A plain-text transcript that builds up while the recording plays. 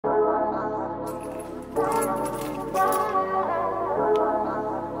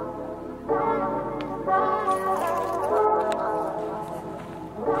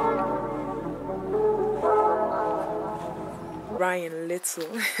crying little.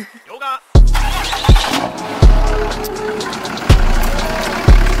 Yoga.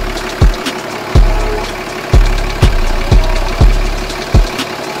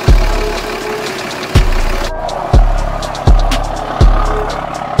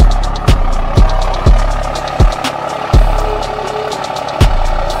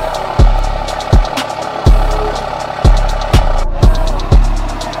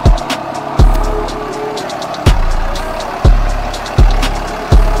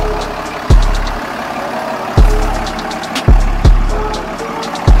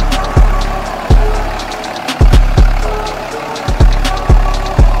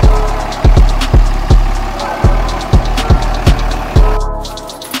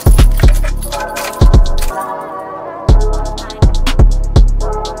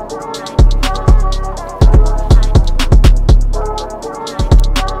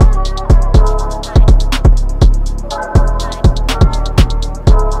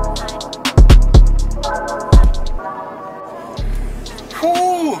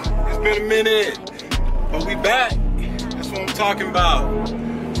 But we back. That's what I'm talking about.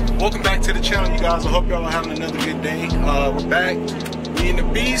 Welcome back to the channel, you guys. I hope y'all are having another good day. We're back. Me and the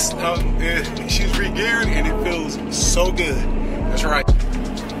beast. She's re-geared and it feels so good. That's right.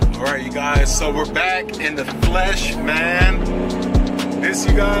 Alright, you guys. So we're back in the flesh, man. This,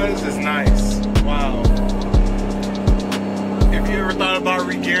 you guys, is nice. Wow. If you ever thought about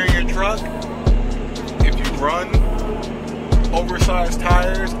re-gearing your truck, if you run oversized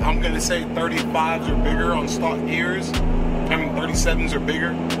tires, I'm gonna say 35s or bigger on stock gears. I mean 37s or bigger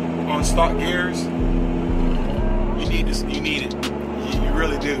on stock gears. You need this. You need it. You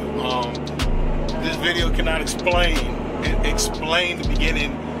really do. This video cannot explain the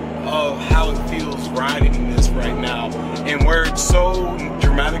beginning of how it feels riding this right now, and where it's so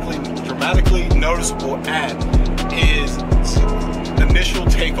dramatically noticeable at is initial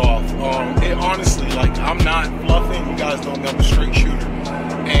takeoff. It honestly, like, I'm not bluffing. You guys know me, I'm a straight shooter,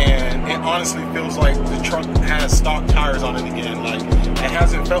 and it honestly feels like the truck has stock tires on it again. Like, it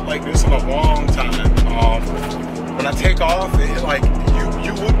hasn't felt like this in a long time. When I take off, it, like,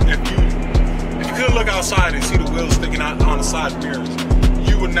 you would, if you could look outside and see the wheels sticking out on the side mirrors,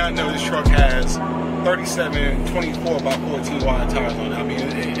 you would not know this truck has 37 24 by 14 wide tires on it. I mean,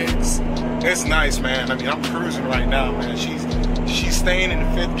 it's nice, man. I mean, I'm cruising right now, man. She's staying in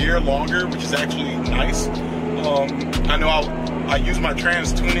the 5th gear longer, which is actually nice. I know I use my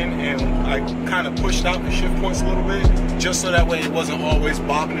trans tuning and I kind of pushed out the shift points a little bit, just so that way it wasn't always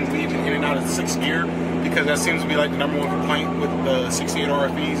bobbing and weaving in and out of the 6th gear, because that seems to be like the #1 complaint with the 68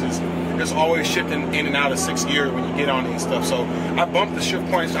 RFEs is it's always shifting in and out of 6th gear when you get on these stuff. So I bumped the shift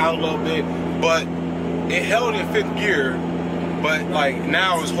points out a little bit, but it held in 5th gear. But like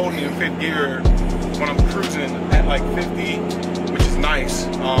now it's holding in 5th gear when I'm cruising at like 50, which is nice.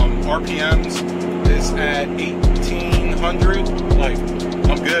 RPMs is at 1800. Like,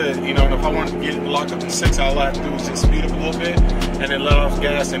 I'm good, you know. And if I want to get it locked up in 6, all I have to do is just speed up a little bit and then let off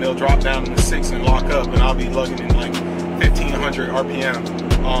gas, and it'll drop down to 6 and lock up, and I'll be lugging in like 1500 RPM.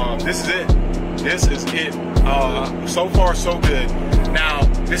 This is it. This is it. So far, so good. Now,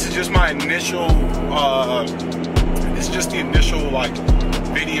 this is just my initial. It's just the initial like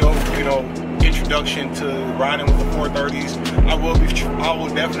video, you know, introduction to riding with the 430s. I will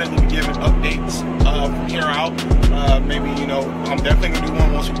definitely be giving updates from here out. Maybe, you know, I'm definitely gonna do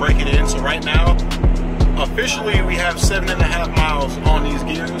one once we break it in. So right now, officially we have 7.5 miles on these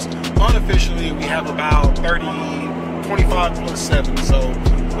gears. Unofficially we have about 25 plus 7. So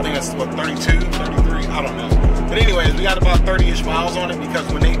I think that's what, 32, 33, I don't know. But anyways, we got about 30-ish miles on it, because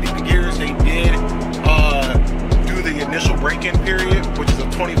when they did the gears, they did do the initial break-in period, which is a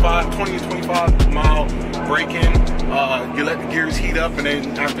 20 to 25 mile break-in. You let the gears heat up, and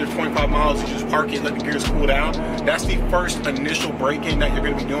then after 25 miles, you just park it, let the gears cool down. That's the first initial break-in that you're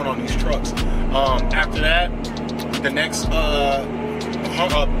going to be doing on these trucks. After that, the next,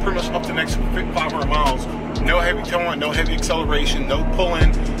 pretty much up to the next 500 miles, no heavy towing, no heavy acceleration, no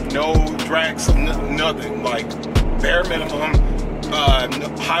pulling, no drags, nothing. Like, bare minimum.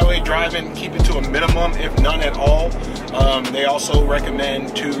 Highway driving, keep it to a minimum, if none at all. They also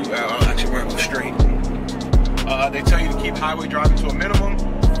recommend to, actually we're straight. They tell you to keep highway driving to a minimum.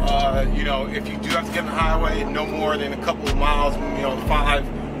 You know, if you do have to get on the highway, no more than a couple of miles, you know, 5,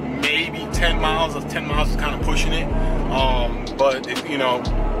 maybe 10 miles. 10 miles is kind of pushing it. But if, you know,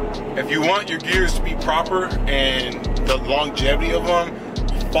 if you want your gears to be proper and the longevity of them,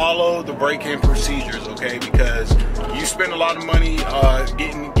 follow the break-in procedures, okay? Because you spend a lot of money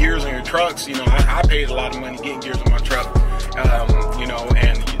getting gears on your trucks. You know, I paid a lot of money getting gears on my truck. You know,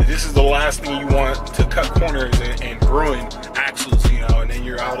 and this is the last thing you want to cut corners and ruin axles, you know, and then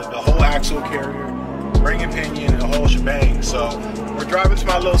you're out of the whole axle carrier, ring and pinion, and the whole shebang. So we're driving to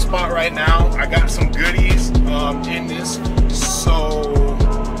my little spot right now. I got some goodies in this, so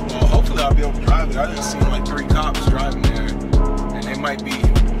hopefully I'll be able to drive it. I just seen like 3 cops driving there, and they might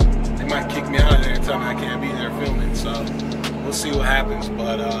kick me out of there and tell me I can't be there filming. So we'll see what happens.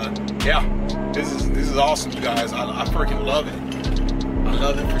 But yeah, this is awesome, you guys. I freaking love it. I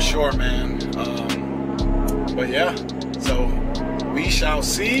love it for sure, man. But yeah, so we shall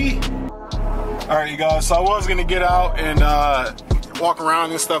see. All right, you guys, so I was gonna get out and walk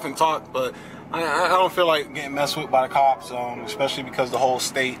around and stuff and talk, but I don't feel like getting messed with by the cops, especially because the whole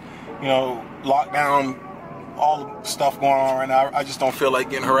state, you know, lockdown, all the stuff going on right now. I just don't feel like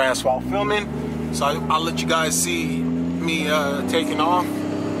getting harassed while filming. So I'll let you guys see me taking off.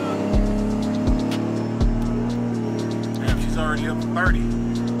 Damn, she's already up to 30.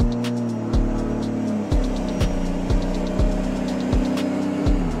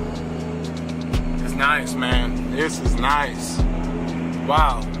 Nice, man. This is nice.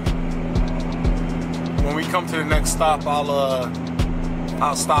 Wow. When we come to the next stop,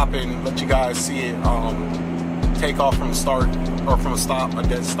 I'll stop and let you guys see it take off from a start or from a stop, a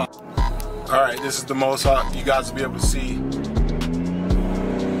dead stop. All right, this is the most you guys will be able to see.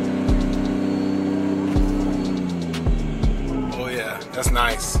 Oh yeah, that's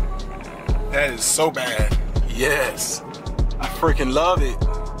nice. That is so bad. Yes, I freaking love it.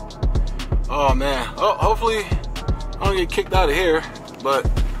 Oh man, oh, hopefully I don't get kicked out of here, but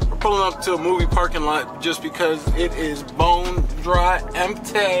we're pulling up to a movie parking lot just because it is bone dry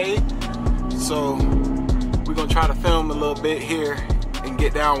empty. So we're gonna try to film a little bit here and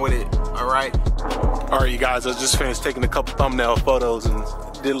get down with it, all right? All right, you guys, I just finished taking a couple thumbnail photos and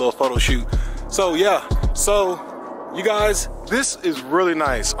did a little photo shoot. So yeah, so you guys, this is really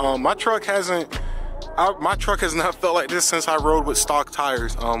nice. My truck has not felt like this since I rode with stock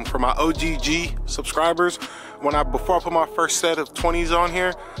tires. For my OGG subscribers, before I put my first set of 20s on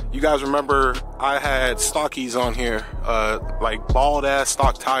here, you guys remember I had stockies on here, like bald ass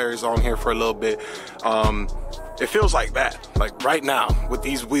stock tires on here for a little bit. It feels like that, like right now with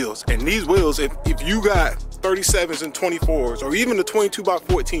these wheels. And these wheels, if you got 37s and 24s, or even the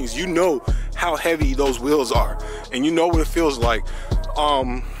 22x14s, you know how heavy those wheels are, and you know what it feels like.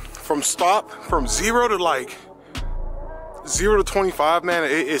 From 0 to 25, man,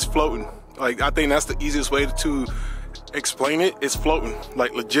 it is floating. Like, I think that's the easiest way to explain it. It's floating,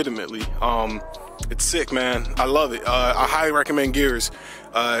 like, legitimately. It's sick, man. I love it. I highly recommend gears.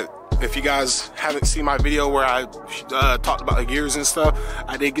 If you guys haven't seen my video where I talked about the gears and stuff,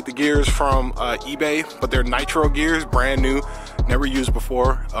 I did get the gears from eBay, but they're nitro gears, brand new, never used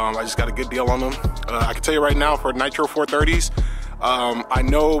before. I just got a good deal on them. I can tell you right now, for nitro 430s, I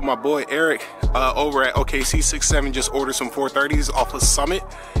know my boy Eric over at OKC67 just ordered some 430s off of Summit.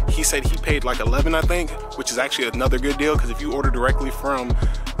 He said he paid like 11, I think, which is actually another good deal, because if you order directly from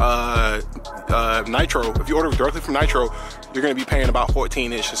Nitro, you're going to be paying about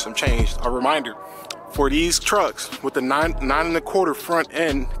 14-ish and some change. A reminder, for these trucks with the 9.25 front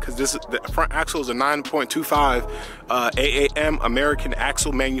end, because the front axle is a 9.25 AAM American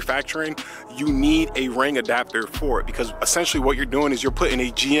Axle Manufacturing, you need a ring adapter for it, because essentially what you're doing is you're putting a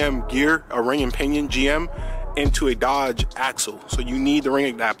GM gear, a ring and pinion GM, into a Dodge axle. So you need the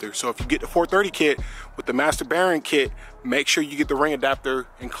ring adapter. So if you get the 430 kit with the master bearing kit, make sure you get the ring adapter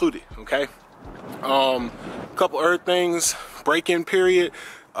included, okay? Couple other things, break-in period,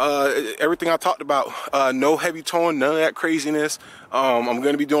 everything I talked about, no heavy towing, none of that craziness. I'm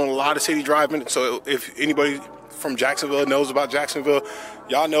going to be doing a lot of city driving, so if anybody from Jacksonville knows about Jacksonville,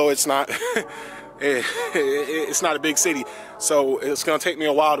 y'all know it's not it's not a big city, so it's going to take me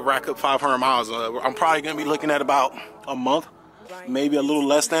a while to rack up 500 miles. I'm probably going to be looking at about a month, maybe a little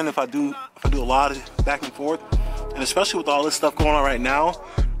less than, if I do a lot of back and forth. And especially with all this stuff going on right now,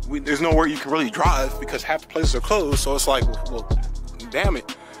 there's nowhere you can really drive because half the places are closed. So it's like, well, damn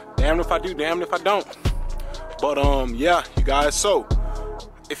it, damned if I do, damned if I don't. But yeah, you guys, so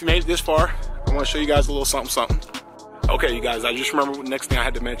if you made it this far, I want to show you guys a little something. Okay, you guys, I just remember the next thing I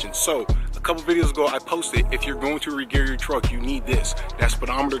had to mention. So a couple videos ago, I posted, if you're going to regear your truck, you need this. That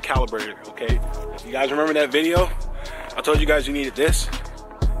speedometer calibrator, okay? If you guys remember that video, I told you guys you needed this.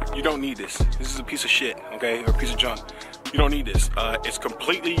 You don't need this. This is a piece of shit, okay? Or a piece of junk. You don't need this. It's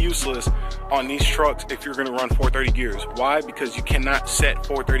completely useless on these trucks if you're gonna run 430 gears. Why? Because you cannot set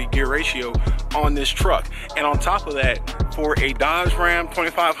 430 gear ratio on this truck. And on top of that, for a Dodge Ram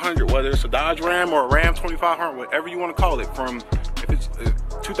 2500, whether it's a Dodge Ram or a Ram 2500, whatever you wanna call it, from if it's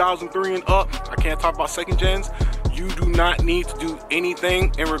 2003 and up, I can't talk about second gens, You do not need to do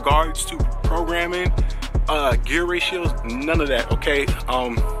anything in regards to programming, gear ratios, none of that, okay?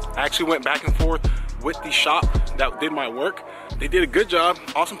 I actually went back and forth with the shop that did my work. They did a good job,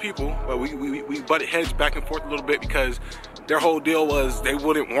 awesome people, but we butted heads back and forth a little bit because their whole deal was they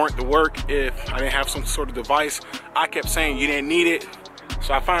wouldn't warrant the work if I didn't have some sort of device. I kept saying you didn't need it,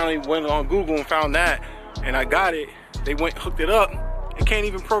 so I finally went on Google and found that, and I got it. They went, hooked it up. It can't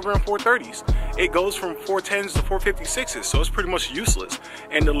even program 430s. It goes from 410s to 456s, so it's pretty much useless.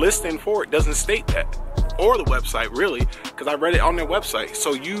 And the listing for it doesn't state that, or the website really, because I read it on their website.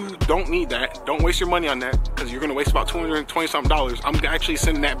 So you don't need that. Don't waste your money on that, because you're gonna waste about $220 something. I'm actually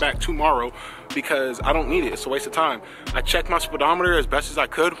sending that back tomorrow because I don't need it. It's a waste of time. I checked my speedometer as best as I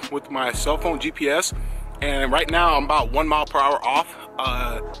could with my cell phone GPS, and right now I'm about 1 mile per hour off.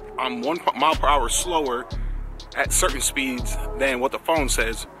 I'm 1 mile per hour slower at certain speeds than what the phone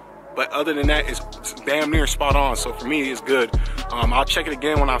says, but other than that, it's damn near spot on. So for me, it's good. I'll check it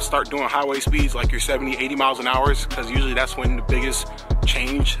again when I start doing highway speeds like your 70, 80 miles an hour, because usually that's when the biggest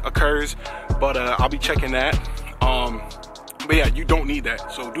change occurs. But I'll be checking that. But yeah, you don't need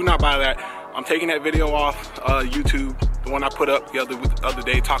that, so do not buy that. I'm taking that video off YouTube, the one I put up the other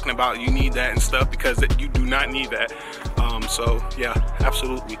day talking about you need that and stuff, because you do not need that. So yeah,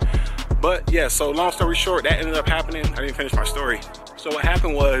 absolutely. But yeah, so long story short, that ended up happening. I didn't finish my story. So what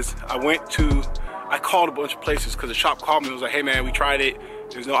happened was I called a bunch of places because the shop called me and was like, hey man, we tried it.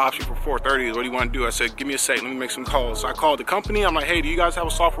 There's no option for 430s. What do you want to do? I said, give me a sec, let me make some calls. So I called the company. I'm like, hey, do you guys have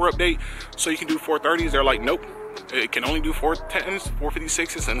a software update so you can do 430s? They're like, nope. It can only do 410s,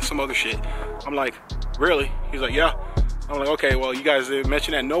 456s, and some other shit. I'm like, really? He's like, yeah. I'm like, okay, well, you guys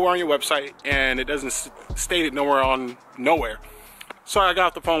mentioned that nowhere on your website, and it doesn't state it nowhere on nowhere. So I got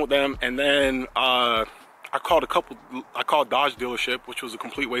off the phone with them, and then I called Dodge dealership, which was a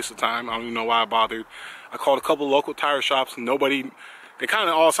complete waste of time. I don't even know why I bothered. I called a couple local tire shops. Nobody, they kind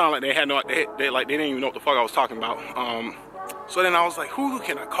of all sound like they had no, they didn't even know what the fuck I was talking about. So then I was like, who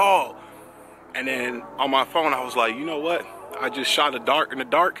can I call? And then on my phone, I was like, you know what? I just shot a dart in the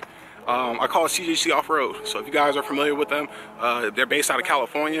dark. I call it CJC Off-Road. So if you guys are familiar with them, they're based out of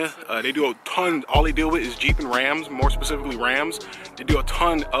California. They do a ton, all they deal with is Jeep and Rams, more specifically Rams. They do a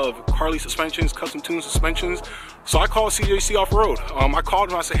ton of Harley suspensions, custom tuned suspensions. So I called CJC Off-Road. I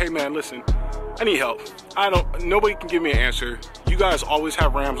called them, I said, hey man, listen, I need help. Nobody can give me an answer. You guys always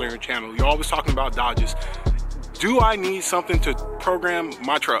have Rams on your channel. You're always talking about Dodges. Do I need something to program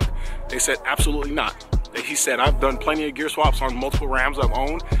my truck? They said, absolutely not. He said, I've done plenty of gear swaps on multiple Rams I've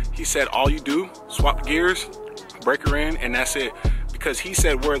owned. He said, all you do, swap the gears, break her in, and that's it. Because he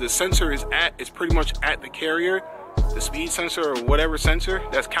said where the sensor is at, it's pretty much at the carrier. The speed sensor or whatever sensor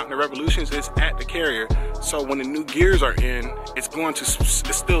that's counting the revolutions is at the carrier. So when the new gears are in, it's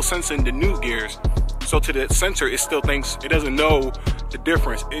still sensing the new gears. So to the sensor, it still thinks, it doesn't know the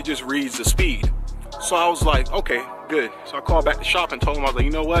difference. It just reads the speed. So I was like, okay, good. So I called back the shop and told them, I was like,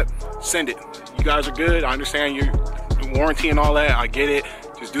 you know what? Send it. You guys are good. I understand your warranty and all that. I get it.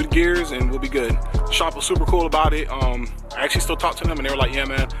 Just do the gears and we'll be good. The shop was super cool about it. I actually still talked to them and they were like, yeah,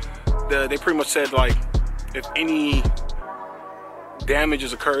 man. They pretty much said, like, if any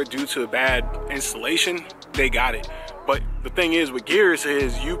damages occurred due to a bad installation, they got it. But the thing is with gears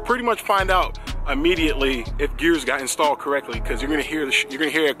is you pretty much find out immediately if gears got installed correctly, because you're gonna hear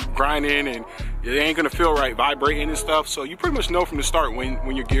it grinding and it ain't gonna feel right, vibrating and stuff. So you pretty much know from the start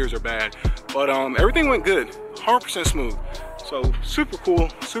when your gears are bad. But everything went good, 100% smooth. So super cool,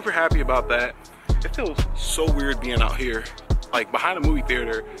 super happy about that. It feels so weird being out here, like behind a movie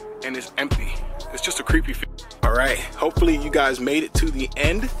theater, and it's empty. It's just a creepy feeling. All right, hopefully you guys made it to the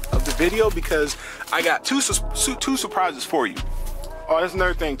end of the video, because I got two surprises for you. Oh, that's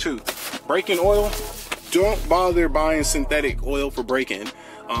another thing too. Brake-in oil, don't bother buying synthetic oil for break-in.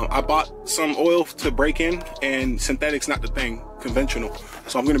 I bought some oil to break in, and synthetic's not the thing, conventional.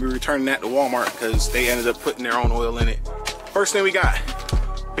 So I'm gonna be returning that to Walmart because they ended up putting their own oil in it. First thing we got,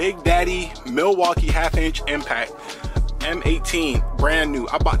 Big Daddy Milwaukee 1/2" impact, M18, brand new.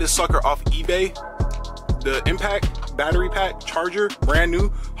 I bought this sucker off eBay. The impact battery pack charger, brand new,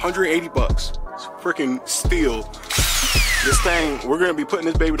 180 bucks. It's freaking steal. This thing, we're gonna be putting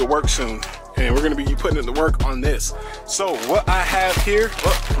this baby to work soon, and we're gonna be putting it to work on this. So what I have here,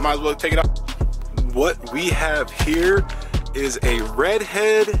 might as well take it out. What we have here is a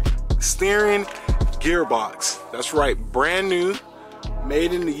redhead steering gearbox. That's right, brand new,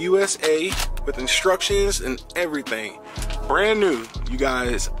 made in the USA with instructions and everything. Brand new, you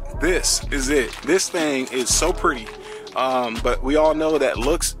guys. This is it. This thing is so pretty. But we all know that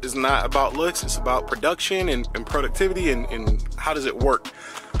looks is not about looks, it's about production and productivity and how does it work.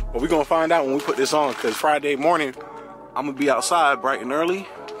 But we're gonna find out when we put this on, because Friday morning I'm gonna be outside bright and early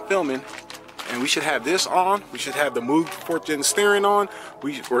filming, and we should have this on. We should have the Moog 4th Gen steering on.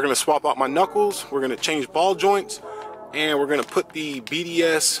 We're gonna swap out my knuckles. We're gonna change ball joints, and we're gonna put the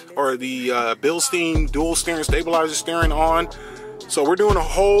BDS or the Bilstein dual steering stabilizer steering on. So we're doing the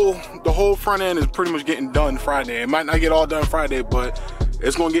whole front end is pretty much getting done Friday. It might not get all done Friday, but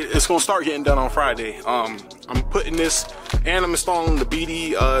it's gonna start getting done on Friday. I'm putting this, and I'm installing the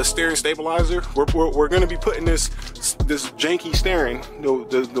BD steering stabilizer. We're gonna be putting this janky steering,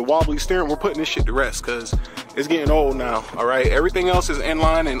 the wobbly steering. We're putting this shit to rest because it's getting old now. All right, everything else is in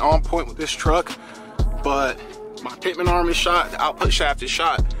line and on point with this truck, but my pitman arm is shot, the output shaft is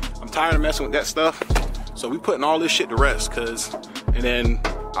shot. I'm tired of messing with that stuff, so we putting all this shit to rest. And then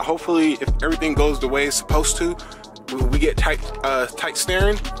hopefully, if everything goes the way it's supposed to, we get tight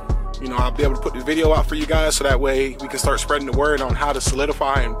steering, you know, I'll be able to put the video out for you guys, so that way we can start spreading the word on how to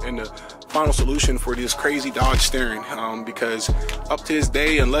solidify and the final solution for this crazy Dodge steering. Because up to this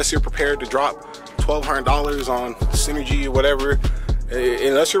day, unless you're prepared to drop $1,200 on Synergy or whatever,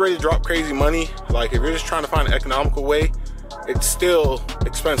 unless you're ready to drop crazy money, like if you're just trying to find an economical way, it's still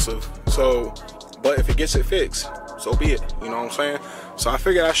expensive. So, but if it gets it fixed, so be it, you know what I'm saying? So I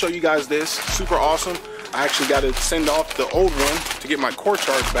figured I'd show you guys this. Super awesome. I actually got to send off the old one to get my core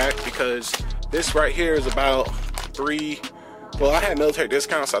charge back, because this right here is about well, I had military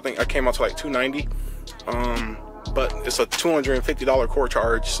discounts, so I think I came out to like $290, but it's a $250 core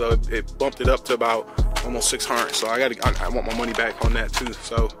charge, so it bumped it up to about almost $600. So I want my money back on that too.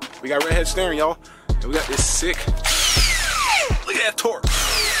 So we got redhead steering, y'all, and we got this sick, look at that torque,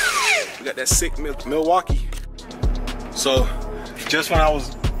 we got that sick Milwaukee. So just when I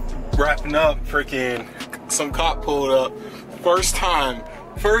was wrapping up, freaking some cop pulled up. First time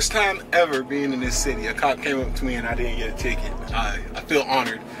ever being in this city, a cop came up to me and I didn't get a ticket. I feel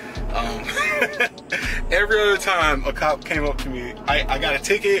honored. Every other time a cop came up to me, I got a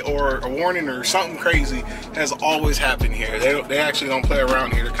ticket or a warning or something crazy has always happened here. They actually don't play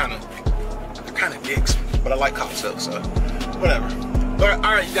around here. They're kind of dicks, but I like cops though, so whatever. But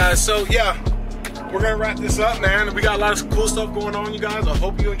all right, you guys. So yeah, we're gonna wrap this up, man. We got a lot of cool stuff going on, you guys. I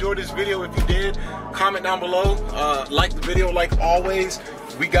hope you enjoyed this video. If you did, comment down below. Like the video, like always.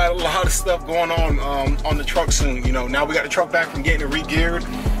 We got a lot of stuff going on the truck soon. You know, now we got the truck back from getting it re-geared.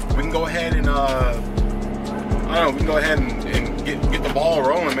 We can go ahead and I don't know, we can go ahead and get the ball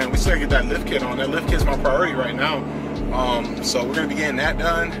rolling, man. We still get that lift kit on. That lift kit's my priority right now. So we're gonna be getting that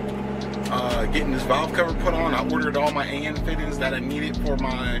done. Getting this valve cover put on. I ordered all my AN fittings that I needed for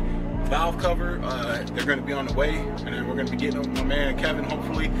my valve cover. They're going to be on the way, and then we're going to be getting with my man Kevin,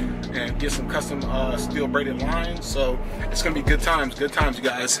 hopefully, and get some custom steel braided lines. So it's going to be good times, you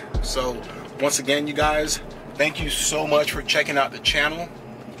guys. So once again, you guys, thank you so much for checking out the channel.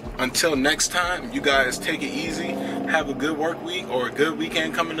 Until next time, you guys take it easy, have a good work week or a good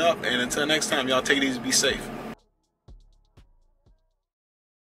weekend coming up, and until next time, y'all take it easy, be safe.